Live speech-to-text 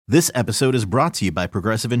This episode is brought to you by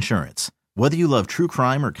Progressive Insurance. Whether you love true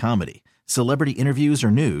crime or comedy, celebrity interviews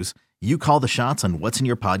or news, you call the shots on what's in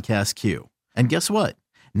your podcast queue. And guess what?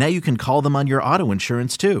 Now you can call them on your auto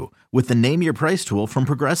insurance too with the Name Your Price tool from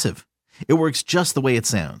Progressive. It works just the way it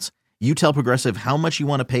sounds. You tell Progressive how much you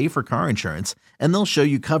want to pay for car insurance, and they'll show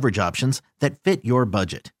you coverage options that fit your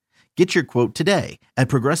budget. Get your quote today at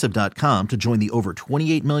Progressive.com to join the over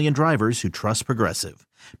 28 million drivers who trust Progressive.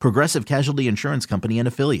 Progressive Casualty Insurance Company and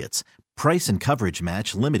Affiliates. Price and coverage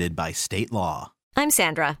match limited by state law. I'm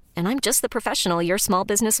Sandra, and I'm just the professional your small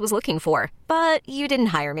business was looking for. But you didn't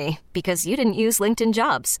hire me because you didn't use LinkedIn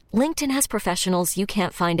Jobs. LinkedIn has professionals you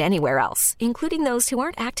can't find anywhere else, including those who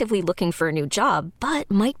aren't actively looking for a new job, but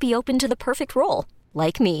might be open to the perfect role,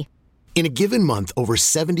 like me. In a given month, over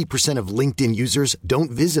 70% of LinkedIn users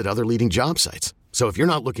don't visit other leading job sites. So if you're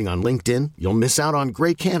not looking on LinkedIn, you'll miss out on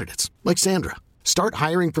great candidates like Sandra. Start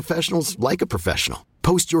hiring professionals like a professional.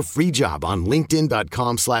 Post your free job on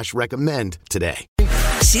linkedin.com/recommend today.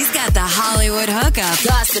 She's got the Hollywood hookup.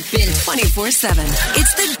 Gossiping 24/7.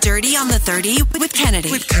 It's the Dirty on the 30 with Kennedy.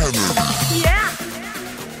 Yeah.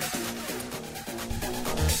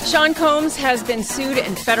 Sean Combs has been sued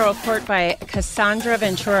in federal court by Cassandra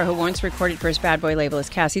Ventura, who once recorded for his bad boy label as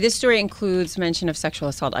Cassie. This story includes mention of sexual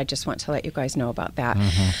assault. I just want to let you guys know about that.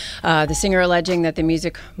 The singer alleging that the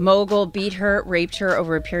music mogul beat her, raped her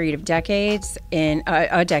over a period of decades. In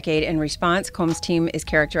a decade. In response, Combs' team is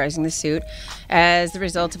characterizing the suit as the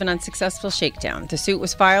result of an unsuccessful shakedown. The suit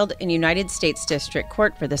was filed in United States District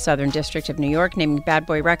Court for the Southern District of New York, naming Bad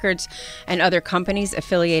Boy Records and other companies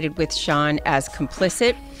affiliated with Sean as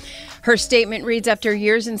complicit. Her statement reads, "After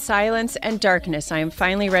years in silence and darkness, I am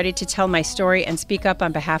finally ready to tell my story and speak up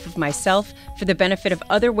on behalf of myself for the benefit of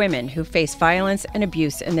other women who face violence and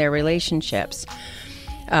abuse in their relationships."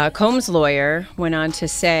 Combs' lawyer went on to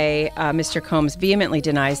say Mr. Combs vehemently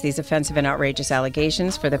denies these offensive and outrageous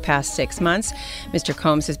allegations. For the past 6 months, Mr.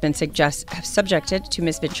 Combs has been subjected to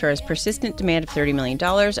Ms. Ventura's persistent demand of $30 million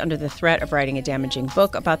under the threat of writing a damaging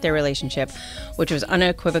book about their relationship, which was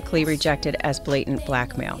unequivocally rejected as blatant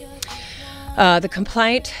blackmail. The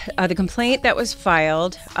complaint that was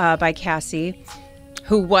filed by Cassie,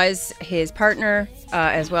 who was his partner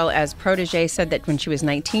as well as protege, said that when she was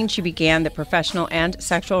 19, she began the professional and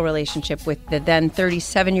sexual relationship with the then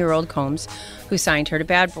 37-year-old Combs, who signed her to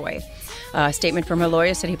Bad Boy. A statement from her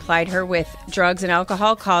lawyer said he plied her with drugs and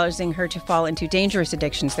alcohol, causing her to fall into dangerous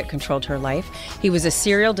addictions that controlled her life. He was a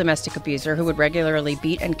serial domestic abuser who would regularly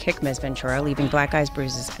beat and kick Ms. Ventura, leaving black eyes,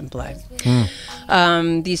 bruises, and blood.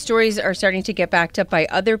 These stories are starting to get backed up by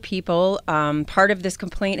other people. Part of this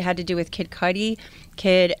complaint had to do with Kid Cudi.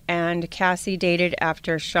 Kid and Cassie dated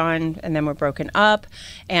after Sean and them were broken up,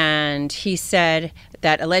 and he said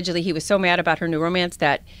that allegedly he was so mad about her new romance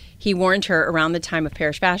that he warned her around the time of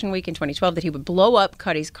Paris Fashion Week in 2012 that he would blow up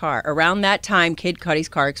Cudi's car. Around that time, Kid Cudi's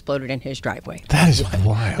car exploded in his driveway. That is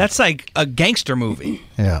wild. That's like a gangster movie.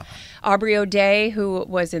 Yeah. Aubrey O'Day, who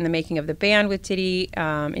was in the making of the band with Diddy,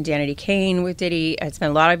 and Danity Kane with Diddy, had spent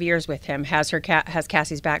a lot of years with him, has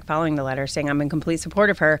Cassie's back following the letter, saying, "I'm in complete support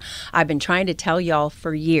of her. I've been trying to tell y'all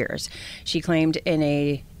for years." She claimed in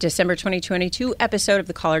a December 2022 episode of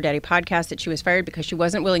the Call Her Daddy podcast that she was fired because she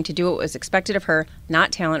wasn't willing to do what was expected of her,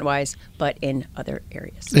 not talent-wise, but in other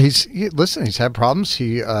areas. He's had problems.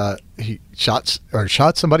 He shot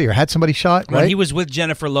somebody or had somebody shot, right? When he was with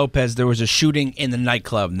Jennifer Lopez, there was a shooting in the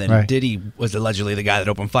nightclub. And then Diddy was allegedly the guy that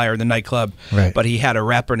opened fire in the nightclub. Right. But he had a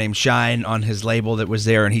rapper named Shine on his label that was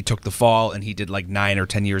there, and he took the fall, and he did like 9 or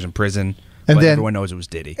 10 years in prison. And then everyone knows it was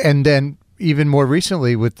Diddy. And then even more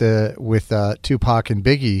recently with Tupac and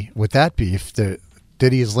Biggie, with that beef,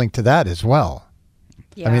 Diddy is linked to that as well.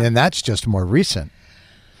 Yeah. I mean, and that's just more recent.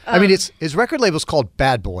 I mean, his record label's called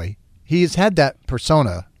Bad Boy. He has had that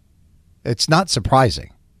persona. It's not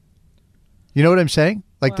surprising. You know what I'm saying?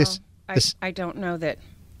 Like this. I don't know that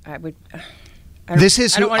I would. This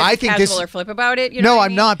is who I think. Casual or flip about it. You know no, what I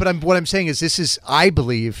I'm mean? not. But what I'm saying is, this is, I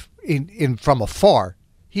believe, in from afar,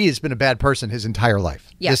 he has been a bad person his entire life.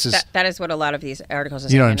 Yes, that is what a lot of these articles are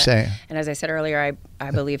saying. You know what I'm saying? And as I said earlier,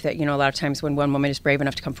 I believe that, a lot of times when one woman is brave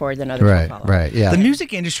enough to come forward, then others will follow. Right, yeah. The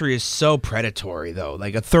music industry is so predatory, though.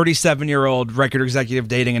 Like a 37-year-old record executive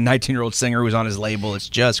dating a 19-year-old singer who's on his label, it's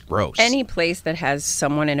just gross. Any place that has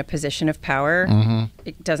someone in a position of power,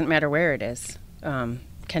 it doesn't matter where it is,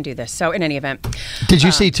 can do this. So in any event. Did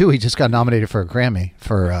you see, too, he just got nominated for a Grammy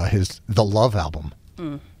for his The Love album.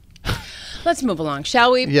 Let's move along,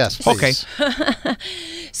 shall we? Yes, please. Okay.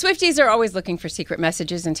 Swifties are always looking for secret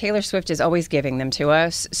messages, and Taylor Swift is always giving them to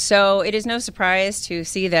us. So it is no surprise to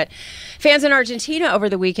see that fans in Argentina over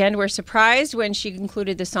the weekend were surprised when she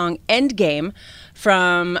included the song Endgame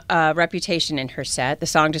from Reputation in her set. The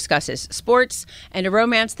song discusses sports and a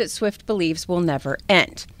romance that Swift believes will never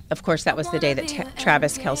end. Of course, that was the day that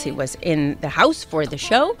Travis Kelce was in the house for the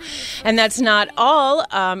show. And that's not all.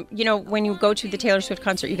 When you go to the Taylor Swift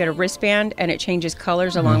concert, you get a wristband, and it changes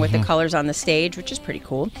colors along with the colors on the stage, which is pretty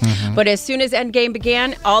cool. But as soon as Endgame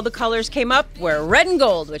began, all the colors came up were red and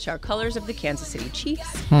gold, which are colors of the Kansas City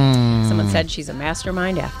Chiefs. Someone said she's a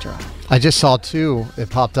mastermind after all. I just saw, too, it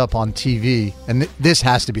popped up on TV, and this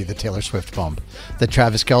has to be the Taylor Swift bump. That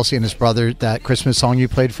Travis Kelce and his brother, that Christmas song you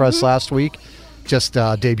played for us last week, just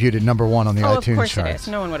debuted at number 1 on the iTunes chart. Of course it is.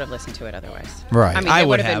 No one would have listened to it otherwise. Right. I mean,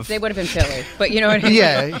 they would have been Philly, but you know what I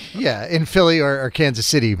mean? Yeah, in Philly or Kansas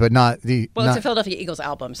City, but not the... Well, it's a Philadelphia Eagles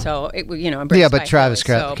album, so, Yeah, but Travis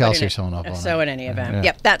Kelce's showing up on it. So in any event.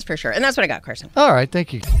 Yep, that's for sure. And that's what I got, Carson. All right,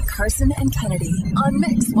 thank you. Carson and Kennedy on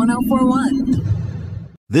Mix 104.1.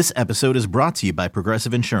 This episode is brought to you by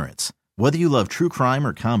Progressive Insurance. Whether you love true crime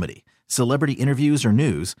or comedy, celebrity interviews or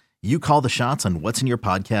news, you call the shots on what's in your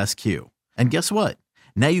podcast queue. And guess what?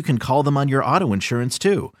 Now you can call them on your auto insurance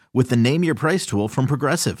too with the Name Your Price tool from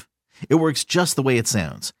Progressive. It works just the way it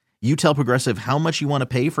sounds. You tell Progressive how much you want to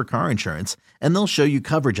pay for car insurance, and they'll show you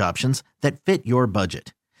coverage options that fit your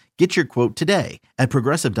budget. Get your quote today at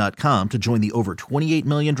Progressive.com to join the over 28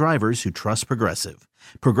 million drivers who trust Progressive.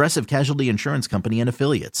 Progressive Casualty Insurance Company and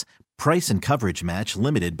Affiliates. Price and coverage match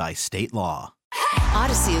limited by state law.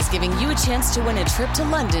 Odyssey is giving you a chance to win a trip to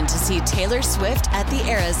London to see Taylor Swift at the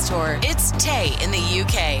Eras Tour. It's Tay in the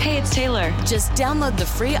UK. Hey, it's Taylor. Just download the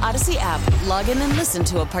free Odyssey app, log in and listen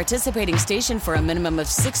to a participating station for a minimum of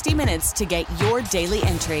 60 minutes to get your daily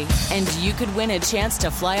entry. And you could win a chance to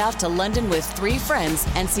fly off to London with 3 friends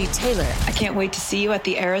and see Taylor. I can't wait to see you at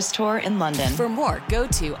the Eras Tour in London. For more, go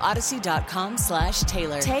to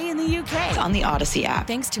odyssey.com/Taylor. Tay in the UK. It's on the Odyssey app.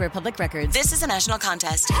 Thanks to Republic Records. This is a national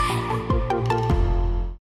contest.